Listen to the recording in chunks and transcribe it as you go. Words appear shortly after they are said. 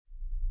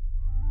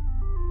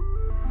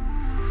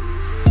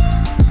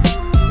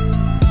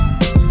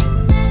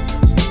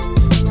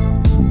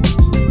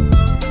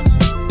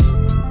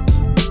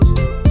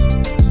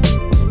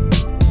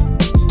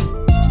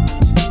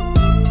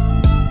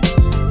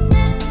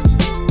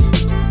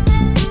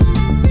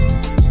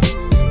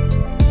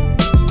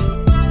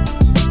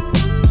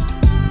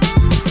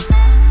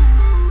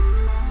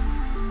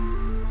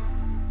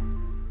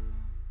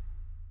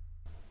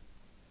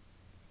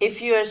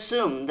If you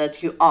assume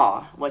that you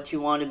are what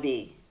you want to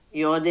be,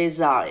 your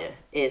desire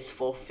is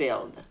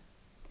fulfilled.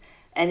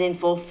 And in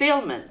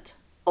fulfillment,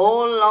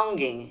 all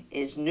longing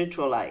is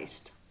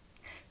neutralized.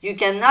 You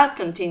cannot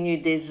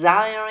continue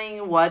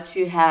desiring what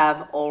you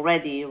have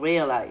already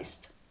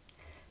realized.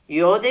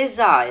 Your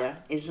desire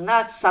is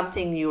not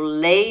something you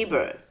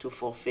labor to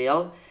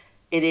fulfill.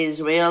 It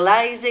is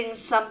realizing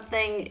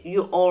something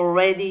you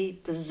already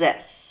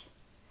possess.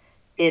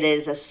 It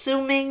is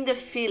assuming the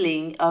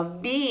feeling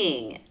of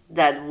being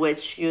that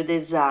which you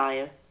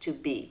desire to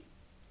be.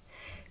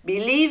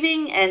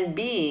 Believing and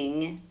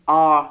being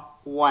are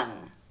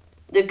one.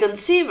 The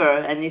conceiver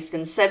and his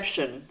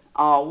conception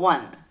are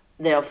one.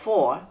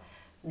 Therefore,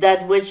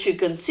 that which you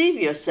conceive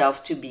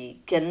yourself to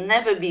be can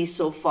never be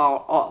so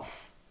far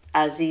off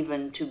as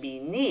even to be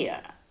near.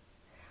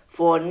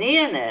 For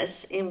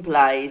nearness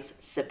implies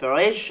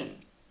separation.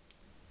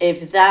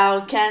 If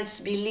thou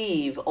canst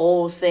believe,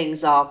 all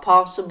things are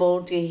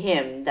possible to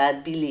him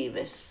that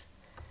believeth.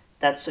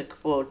 That's a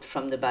quote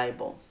from the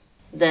Bible.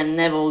 Then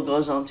Neville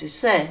goes on to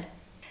say,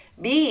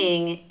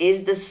 being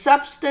is the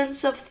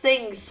substance of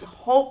things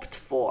hoped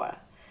for,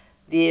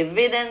 the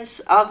evidence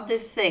of the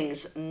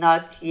things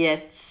not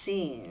yet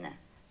seen.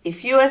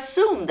 If you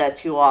assume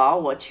that you are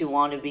what you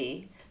want to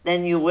be,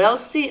 then you will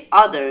see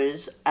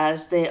others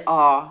as they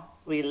are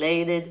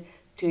related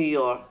to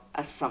your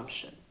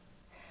assumption.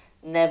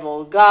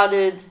 Neville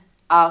Goddard,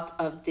 Out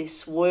of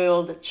This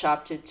World,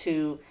 Chapter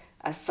 2,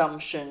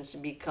 Assumptions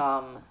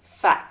Become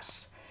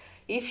Facts.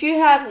 If you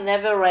have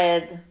never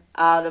read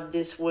Out of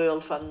This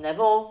World from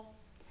Neville,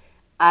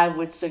 I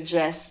would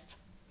suggest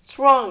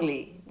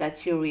strongly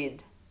that you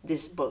read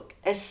this book,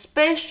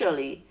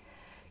 especially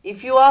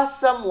if you are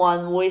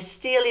someone who is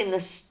still in a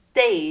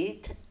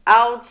state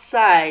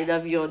outside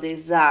of your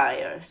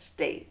desire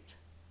state,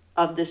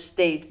 of the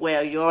state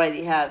where you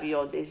already have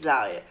your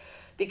desire.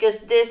 Because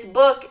this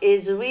book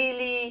is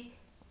really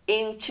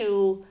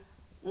into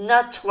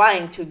not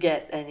trying to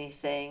get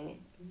anything,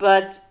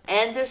 but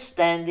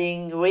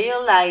understanding,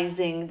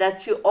 realizing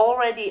that you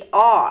already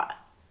are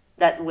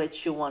that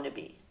which you want to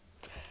be.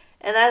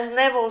 And as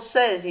Neville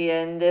says here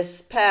in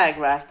this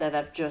paragraph that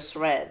I've just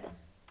read,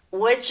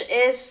 which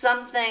is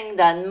something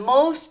that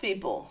most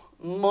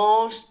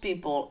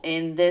people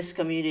in this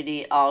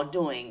community are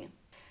doing.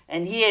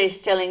 And here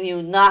he's telling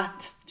you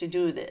not to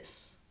do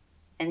this.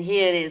 And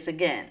here it is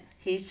again.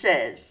 He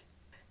says,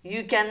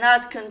 you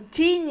cannot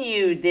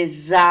continue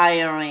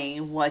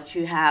desiring what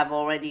you have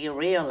already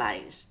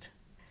realized.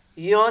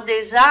 Your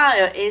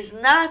desire is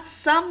not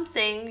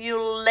something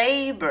you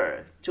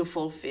labor to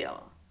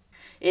fulfill.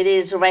 It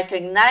is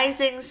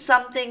recognizing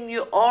something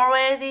you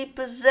already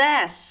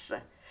possess.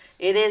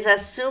 It is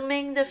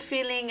assuming the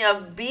feeling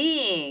of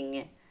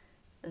being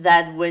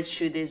that which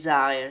you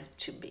desire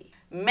to be.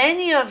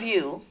 Many of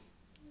you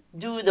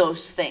do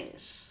those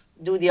things,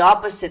 do the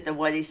opposite of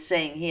what he's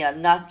saying here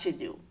not to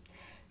do.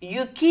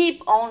 You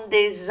keep on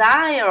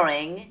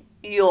desiring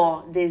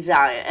your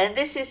desire. And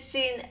this is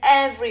seen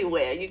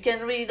everywhere. You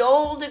can read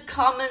all the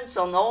comments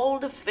on all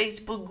the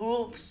Facebook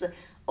groups,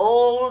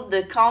 all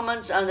the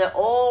comments under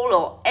all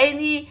or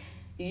any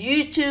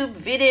YouTube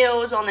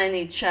videos on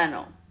any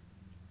channel.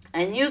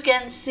 And you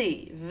can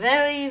see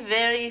very,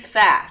 very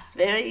fast,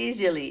 very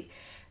easily,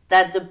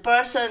 that the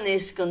person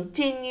is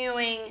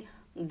continuing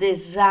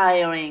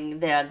desiring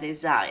their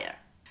desire.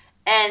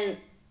 And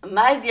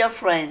my dear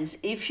friends,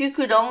 if you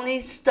could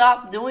only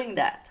stop doing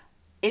that,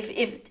 if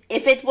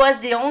it was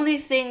the only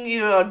thing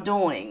you are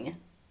doing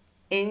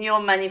in your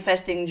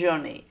manifesting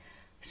journey,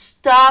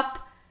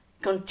 stop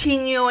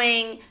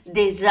continuing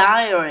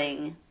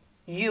desiring,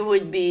 you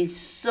would be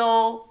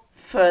so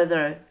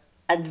further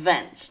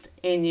advanced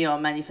in your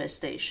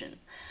manifestation.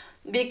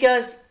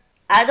 Because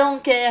I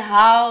don't care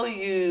how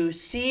you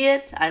see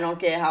it, I don't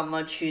care how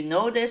much you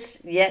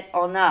notice yet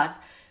or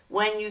not,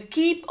 when you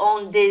keep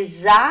on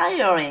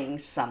desiring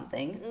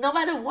something, no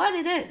matter what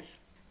it is,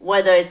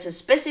 whether it's a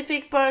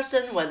specific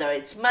person, whether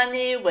it's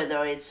money,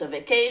 whether it's a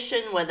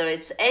vacation, whether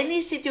it's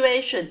any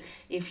situation,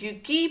 if you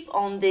keep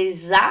on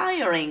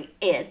desiring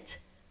it,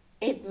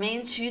 it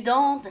means you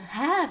don't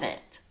have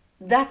it.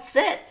 That's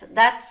it.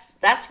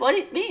 That's what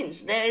it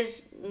means. There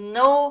is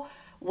no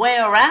way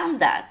around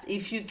that.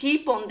 If you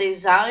keep on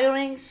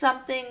desiring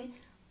something,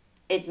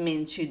 it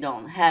means you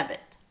don't have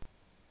it.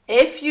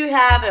 If you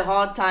have a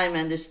hard time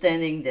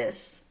understanding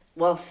this,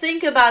 well,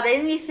 think about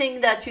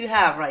anything that you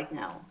have right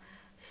now.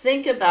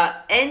 Think about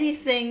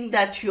anything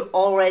that you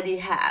already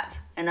have.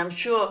 And I'm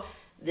sure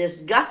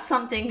there's got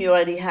something you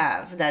already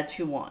have that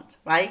you want,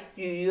 right?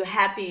 You're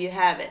happy you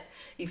have it.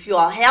 If you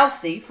are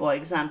healthy, for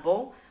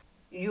example,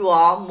 you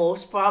are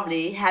most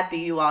probably happy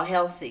you are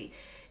healthy.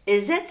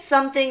 Is it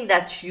something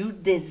that you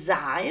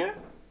desire?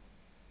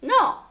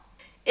 No.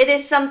 It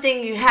is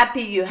something you're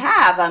happy you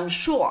have, I'm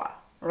sure,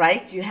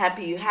 right? You're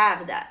happy you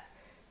have that.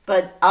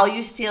 But are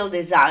you still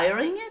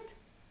desiring it?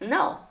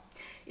 No.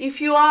 If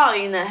you are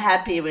in a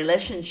happy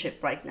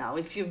relationship right now,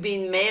 if you've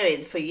been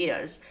married for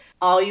years,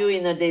 are you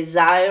in a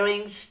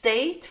desiring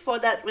state for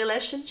that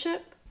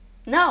relationship?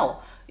 No.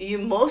 You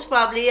most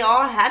probably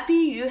are happy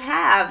you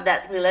have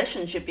that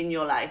relationship in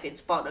your life. It's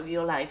part of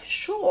your life,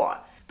 sure.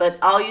 But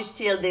are you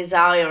still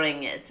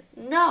desiring it?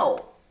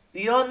 No,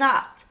 you're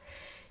not.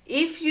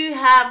 If you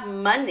have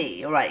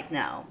money right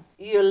now,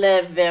 you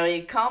live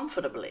very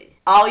comfortably.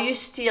 Are you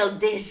still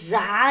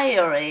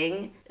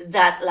desiring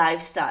that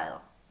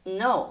lifestyle?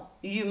 No.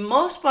 You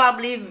most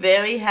probably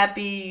very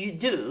happy you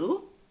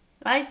do,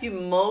 right? You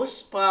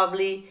most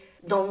probably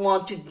don't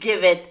want to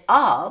give it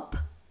up,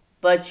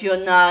 but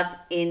you're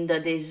not in the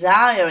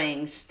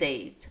desiring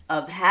state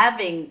of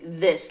having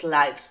this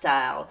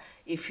lifestyle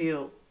if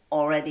you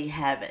already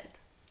have it.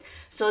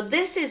 So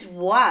this is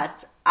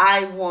what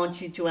I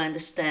want you to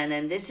understand,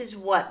 and this is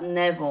what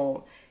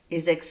Neville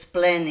is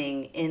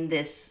explaining in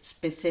this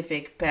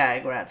specific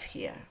paragraph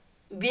here.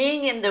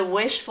 Being in the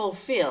wish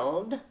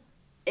fulfilled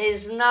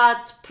is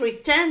not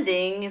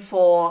pretending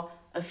for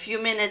a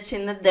few minutes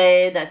in the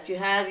day that you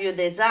have your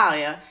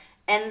desire,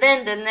 and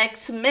then the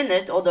next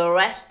minute or the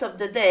rest of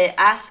the day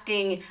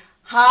asking,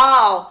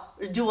 how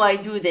do I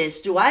do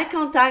this? Do I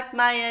contact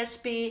my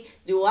SP?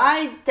 Do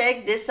I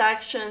take this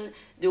action?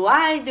 Do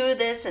I do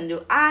this and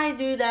do I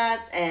do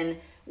that? And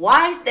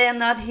why they're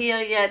not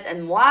here yet?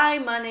 And why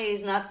money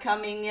is not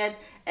coming yet?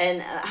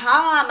 And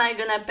how am I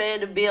gonna pay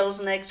the bills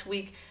next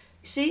week?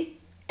 See,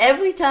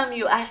 every time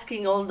you're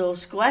asking all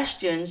those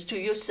questions to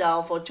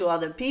yourself or to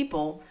other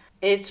people,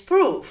 it's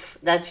proof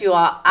that you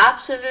are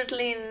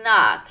absolutely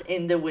not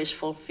in the wish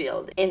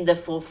fulfilled, in the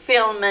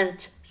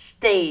fulfillment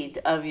state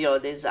of your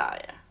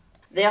desire.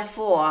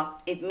 Therefore,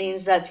 it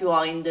means that you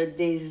are in the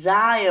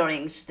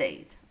desiring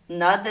state,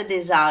 not the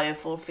desire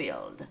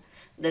fulfilled.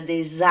 The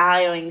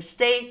desiring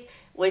state,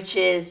 which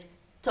is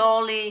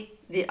totally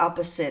the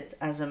opposite,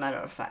 as a matter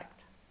of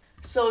fact.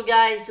 So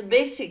guys,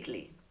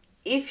 basically,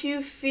 if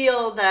you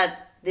feel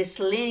that this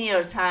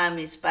linear time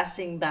is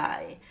passing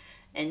by,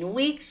 and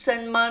weeks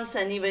and months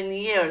and even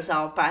years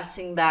are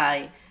passing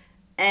by,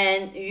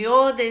 and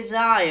your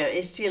desire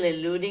is still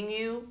eluding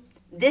you,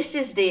 this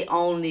is the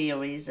only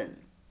reason.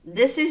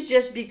 This is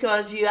just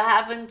because you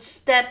haven't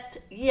stepped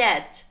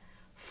yet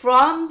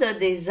from the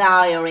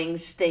desiring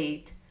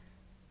state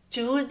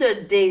to the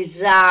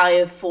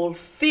desire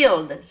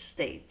fulfilled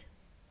state.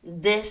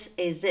 This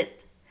is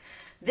it.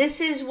 This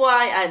is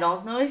why, I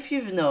don't know if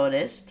you've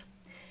noticed,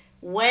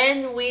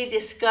 when we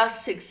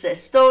discuss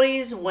success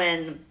stories,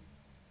 when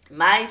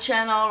my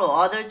channel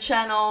or other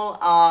channel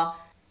are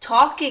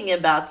talking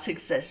about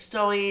success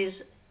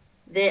stories,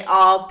 there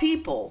are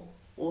people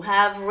who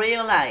have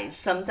realized,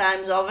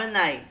 sometimes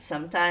overnight,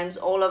 sometimes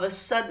all of a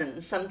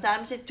sudden,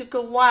 sometimes it took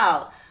a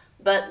while,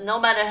 but no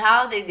matter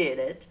how they did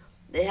it,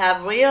 they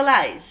have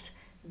realized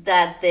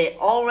that they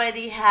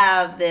already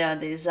have their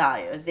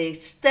desire. They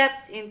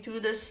stepped into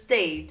the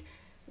state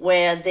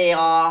where they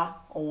are,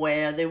 or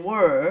where they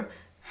were,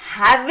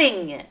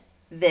 having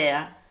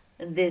their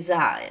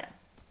desire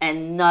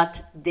and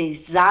not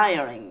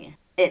desiring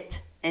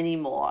it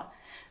anymore.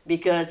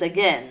 Because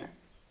again,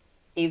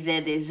 if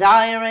they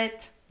desire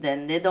it,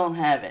 then they don't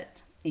have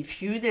it.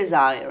 If you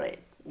desire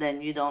it,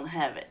 then you don't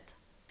have it.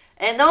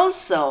 And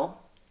also,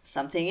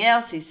 something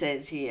else he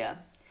says here,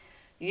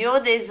 your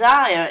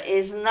desire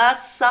is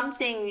not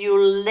something you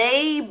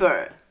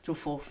labor to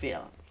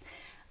fulfill.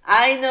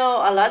 I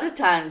know a lot of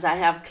times I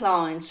have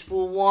clients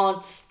who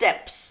want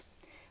steps.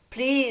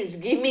 Please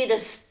give me the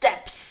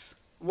steps.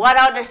 What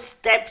are the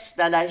steps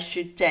that I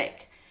should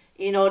take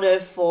in order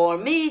for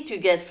me to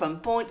get from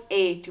point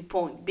A to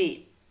point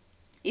B?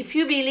 If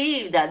you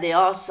believe that there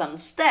are some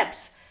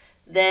steps,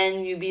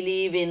 then you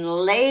believe in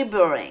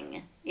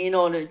laboring in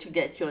order to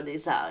get your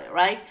desire,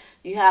 right?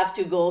 You have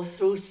to go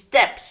through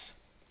steps.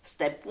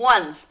 Step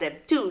 1,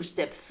 step 2,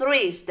 step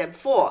 3, step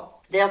 4.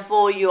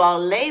 Therefore, you are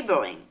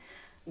laboring.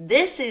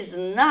 This is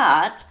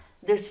not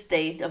the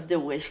state of the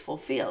wish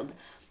fulfilled.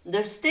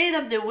 The state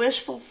of the wish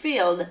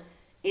fulfilled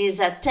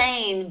is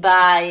attained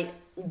by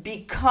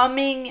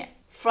becoming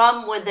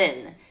from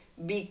within,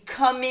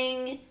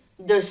 becoming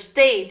the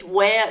state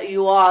where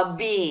you are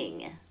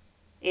being,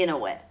 in a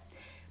way.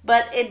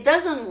 But it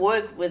doesn't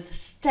work with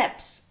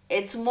steps.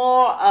 It's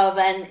more of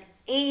an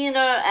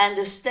inner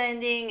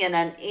understanding and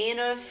an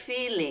inner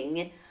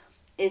feeling.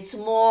 It's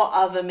more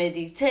of a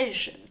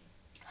meditation.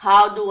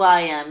 How do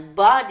I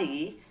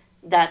embody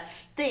that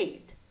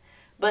state?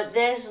 But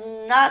there's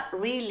not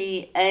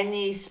really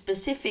any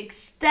specific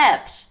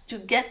steps to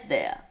get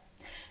there.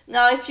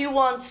 Now, if you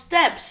want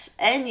steps,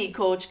 any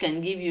coach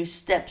can give you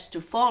steps to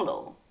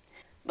follow.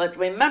 But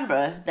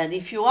remember that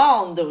if you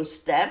are on those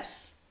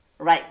steps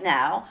right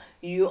now,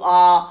 you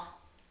are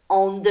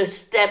on the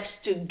steps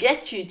to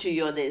get you to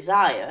your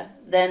desire,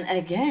 then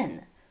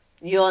again,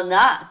 you're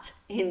not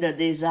in the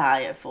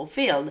desire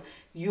fulfilled.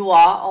 You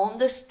are on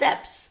the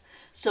steps.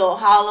 So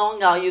how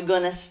long are you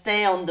going to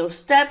stay on those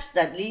steps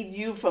that lead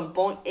you from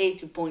point A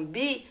to point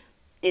B?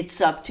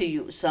 It's up to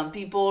you. Some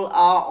people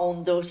are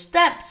on those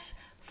steps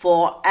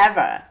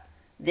forever.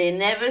 They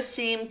never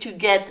seem to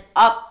get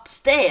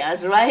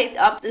upstairs, right?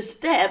 Up the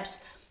steps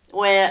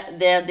where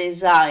their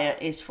desire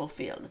is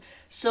fulfilled.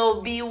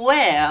 So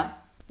beware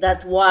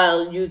that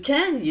while you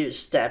can use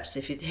steps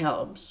if it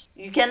helps,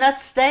 you cannot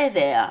stay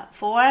there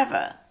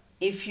forever.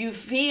 If you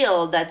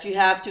feel that you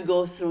have to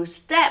go through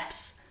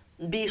steps,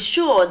 be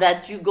sure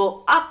that you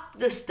go up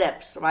the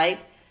steps, right?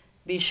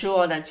 Be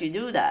sure that you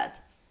do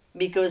that,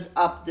 because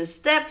up the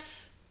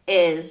steps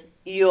is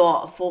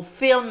your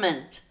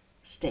fulfillment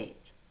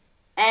state.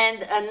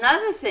 And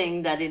another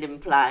thing that it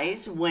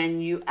implies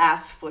when you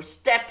ask for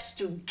steps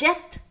to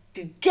get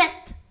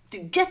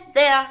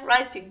there,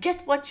 right? To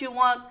get what you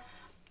want,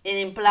 it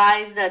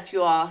implies that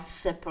you are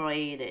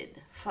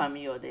separated from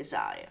your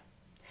desire.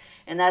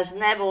 And as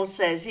Neville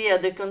says here,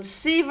 the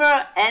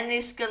conceiver and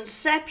his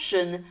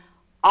conception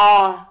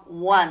are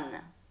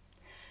one.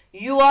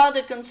 You are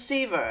the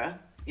conceiver,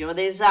 your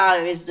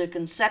desire is the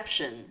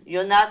conception.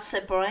 You're not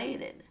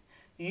separated.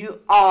 You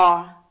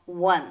are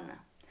one.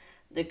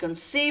 The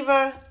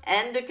conceiver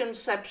and the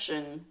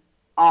conception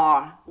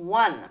are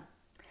one.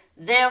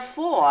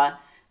 Therefore,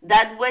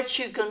 that which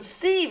you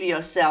conceive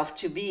yourself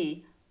to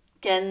be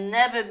can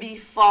never be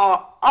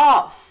far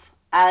off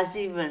as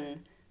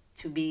even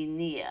to be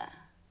near,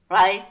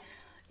 right?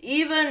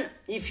 Even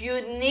if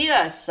you're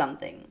near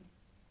something,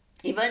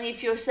 even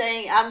if you're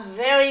saying, I'm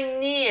very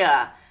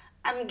near,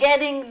 I'm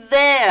getting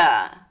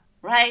there,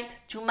 right,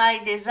 to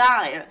my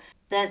desire,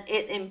 then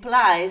it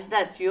implies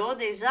that your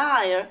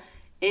desire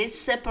is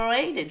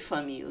separated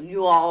from you.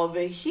 You are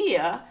over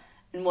here,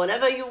 and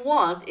whatever you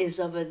want is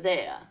over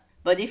there.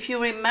 But if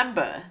you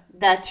remember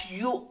that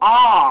you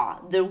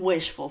are the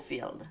wish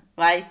fulfilled,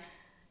 right?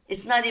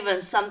 It's not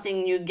even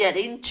something you get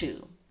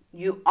into.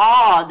 You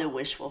are the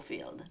wish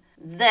fulfilled.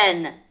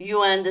 Then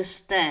you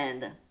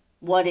understand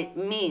what it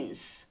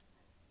means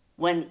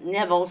when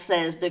Neville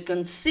says the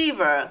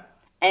conceiver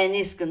and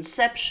his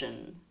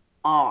conception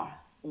are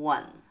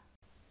one.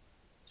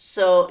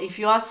 So if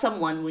you are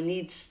someone who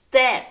needs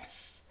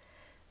steps,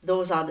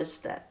 those are the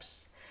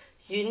steps.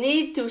 You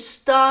need to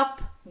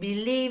stop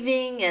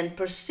believing and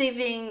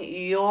perceiving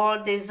your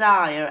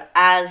desire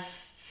as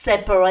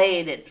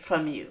separated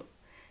from you.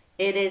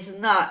 It is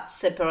not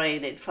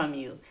separated from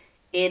you.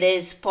 It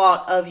is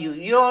part of you.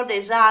 Your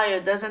desire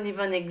doesn't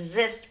even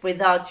exist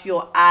without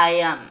your I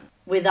am,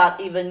 without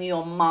even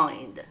your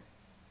mind.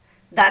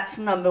 That's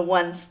number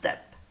one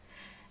step.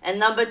 And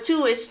number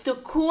two is to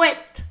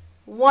quit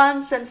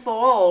once and for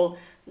all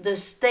the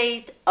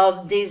state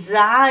of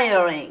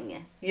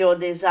desiring your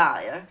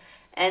desire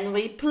and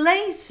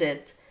replace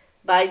it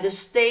by the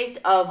state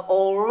of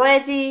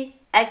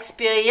already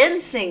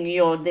experiencing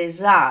your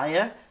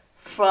desire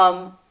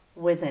from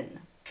within.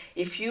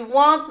 If you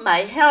want my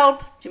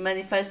help to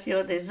manifest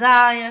your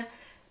desire,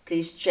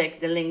 please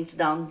check the links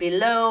down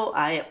below.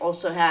 I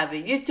also have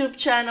a YouTube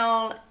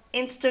channel,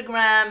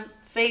 Instagram,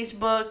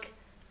 Facebook.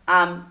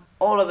 I'm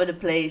all over the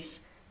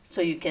place,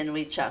 so you can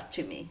reach out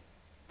to me.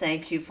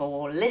 Thank you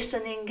for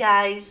listening,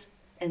 guys.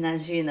 And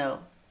as you know,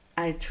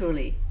 I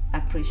truly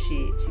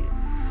appreciate you.